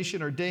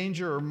deprivation or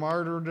danger or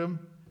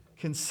martyrdom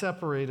can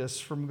separate us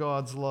from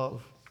God's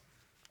love.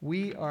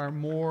 We are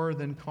more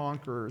than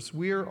conquerors.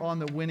 We are on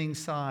the winning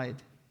side.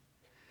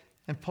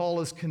 And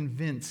Paul is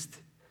convinced.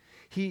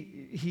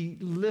 He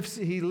lives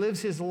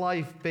his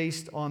life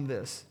based on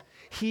this.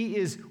 He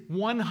is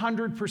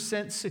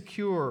 100%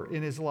 secure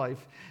in his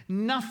life.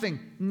 Nothing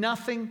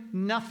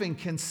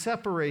can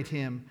separate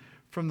him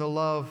from the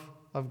love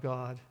of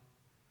God.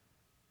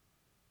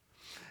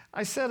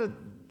 I said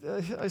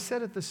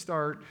at the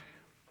start,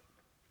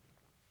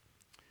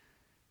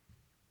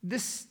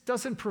 this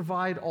doesn't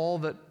provide all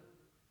that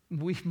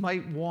we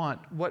might want.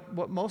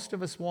 What most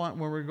of us want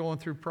when we're going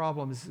through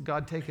problems is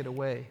God take it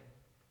away.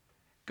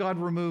 God,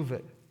 remove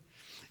it.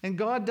 And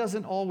God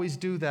doesn't always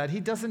do that. He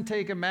doesn't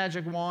take a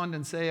magic wand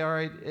and say, all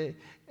right,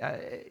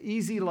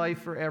 easy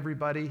life for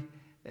everybody.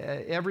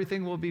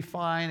 Everything will be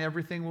fine.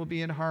 Everything will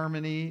be in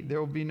harmony. There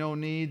will be no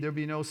need. There will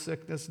be no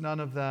sickness, none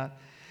of that.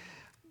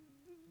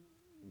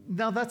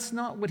 Now, that's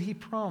not what he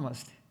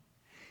promised.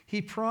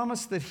 He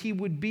promised that he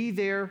would be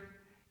there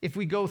if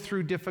we go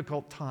through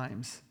difficult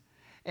times.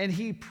 And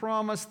he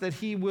promised that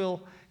he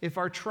will, if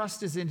our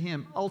trust is in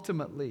him,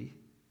 ultimately,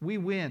 we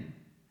win.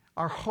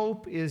 Our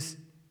hope is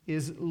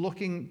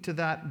looking to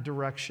that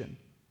direction.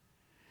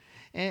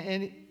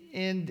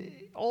 And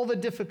all the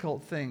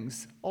difficult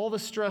things, all the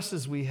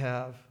stresses we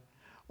have,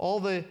 all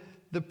the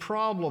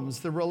problems,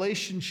 the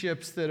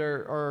relationships that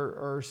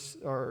are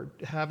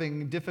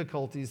having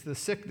difficulties, the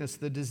sickness,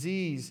 the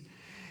disease,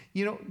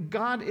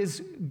 God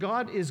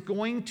is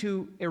going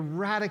to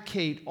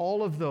eradicate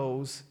all of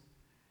those.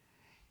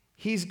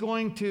 He's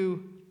going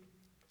to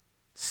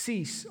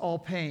cease all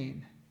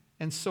pain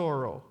and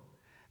sorrow.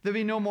 There'll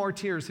be no more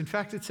tears. In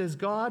fact, it says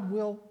God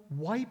will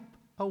wipe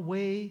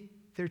away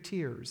their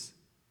tears.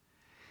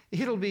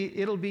 It'll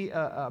be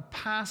a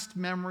past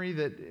memory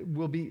that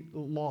will be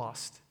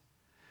lost.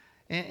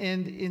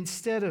 And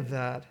instead of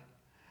that,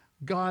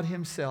 God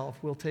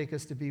himself will take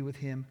us to be with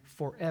him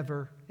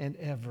forever and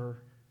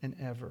ever and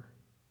ever.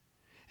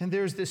 And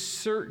there's this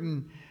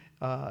certainty,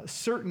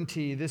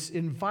 this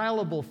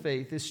inviolable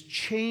faith, this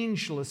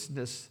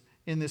changelessness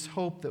in this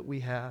hope that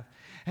we have.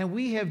 And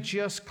we have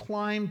just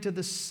climbed to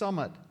the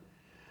summit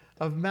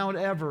of Mount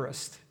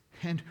Everest,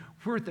 and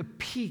we're at the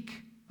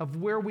peak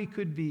of where we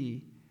could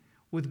be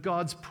with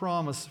God's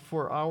promise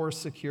for our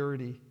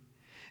security.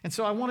 And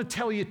so I want to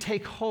tell you,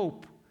 take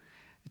hope.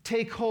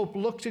 Take hope.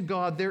 Look to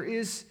God. There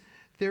is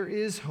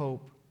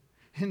hope.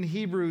 In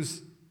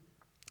Hebrews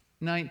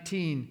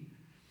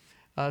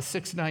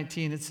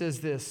 6:19, it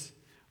says this: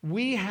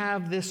 we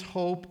have this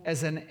hope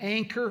as an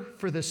anchor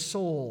for the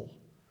soul,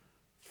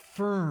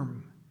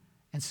 firm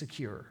and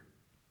secure.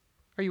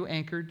 Are you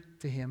anchored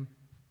to him?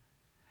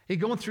 Are you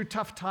going through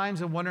tough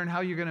times and wondering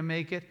how you're going to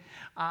make it?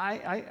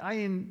 I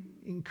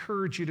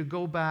encourage you to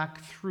go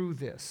back through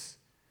this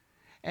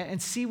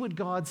and see what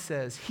God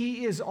says.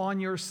 He is on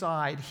your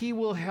side. He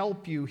will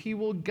help you. He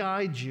will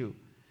guide you.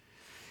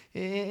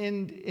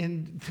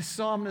 And the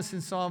psalmist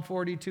in Psalm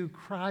 42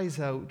 cries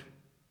out,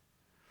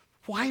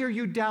 "Why are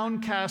you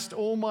downcast,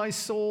 O my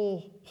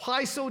soul?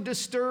 Why so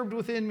disturbed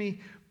within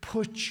me?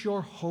 Put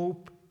your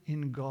hope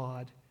in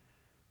God,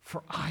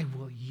 for I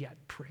will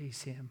yet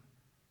praise him."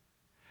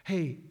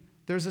 Hey,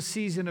 there's a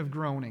season of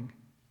groaning,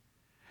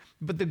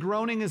 but the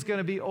groaning is going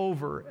to be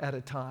over at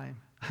a time.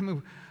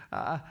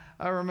 I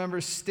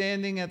remember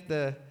standing at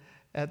the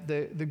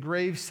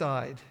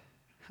graveside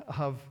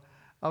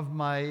of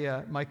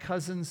my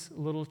cousin's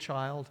little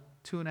child,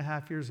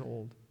 2.5 years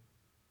old,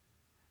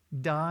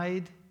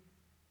 died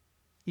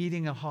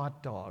eating a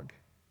hot dog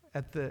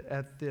at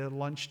the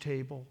lunch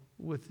table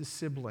with the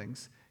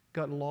siblings,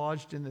 got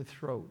lodged in the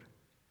throat.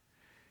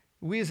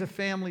 We as a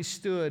family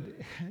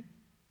stood.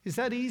 Is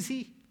that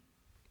easy?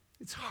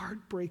 It's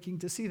heartbreaking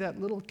to see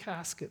that little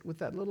casket with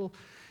that little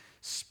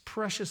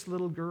precious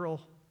little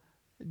girl,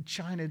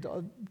 China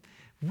doll.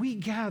 We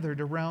gathered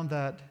around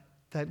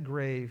that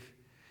grave,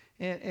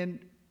 and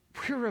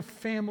we're a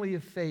family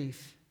of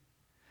faith.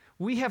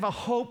 We have a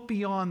hope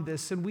beyond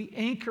this, and we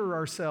anchor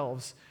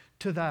ourselves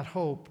to that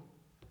hope.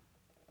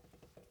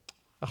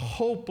 A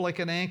hope like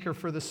an anchor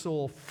for the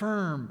soul,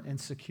 firm and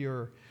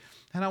secure.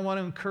 And I want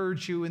to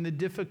encourage you in the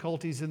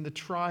difficulties and the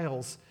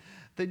trials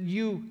that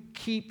you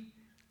keep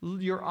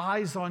your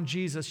eyes on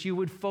Jesus. You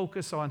would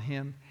focus on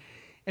him.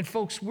 And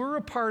folks, we're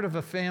a part of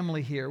a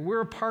family here.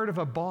 We're a part of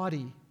a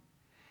body.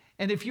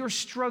 And if you're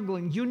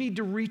struggling, you need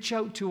to reach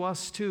out to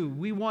us too.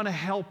 We want to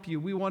help you.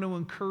 We want to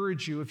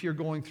encourage you if you're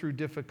going through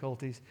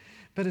difficulties.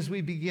 But as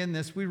we begin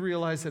this, we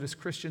realize that as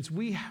Christians,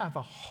 we have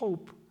a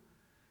hope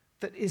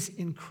that is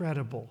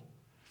incredible.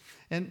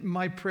 And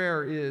my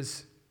prayer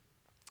is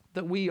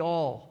that we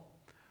all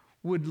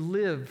would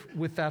live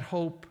with that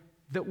hope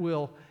that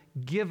will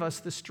give us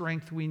the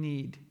strength we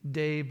need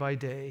day by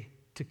day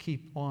to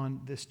keep on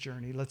this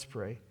journey. Let's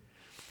pray.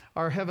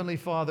 Our Heavenly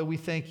Father, we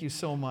thank you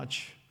so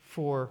much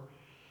for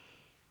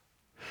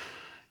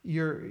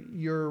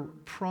your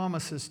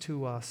promises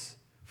to us,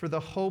 for the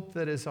hope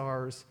that is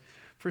ours,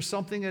 for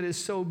something that is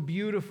so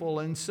beautiful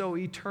and so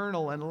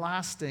eternal and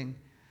lasting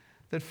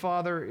that,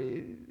 Father,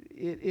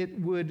 it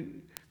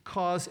would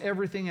cause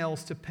everything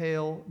else to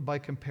pale by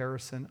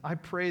comparison. I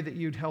pray that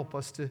you'd help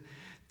us to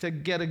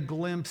get a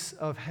glimpse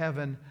of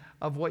heaven,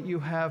 of what you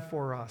have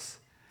for us,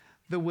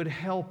 that would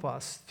help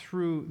us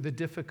through the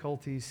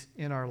difficulties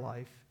in our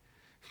life.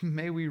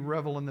 May we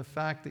revel in the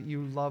fact that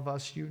you love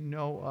us, you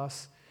know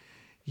us,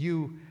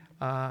 you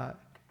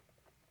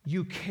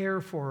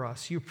care for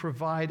us, you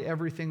provide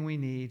everything we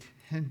need,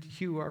 and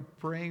you are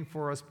praying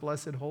for us,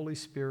 blessed Holy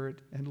Spirit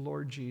and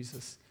Lord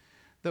Jesus,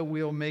 that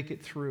we'll make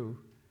it through.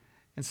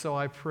 And so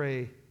I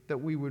pray that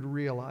we would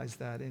realize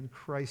that. In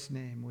Christ's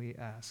name we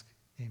ask.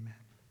 Amen.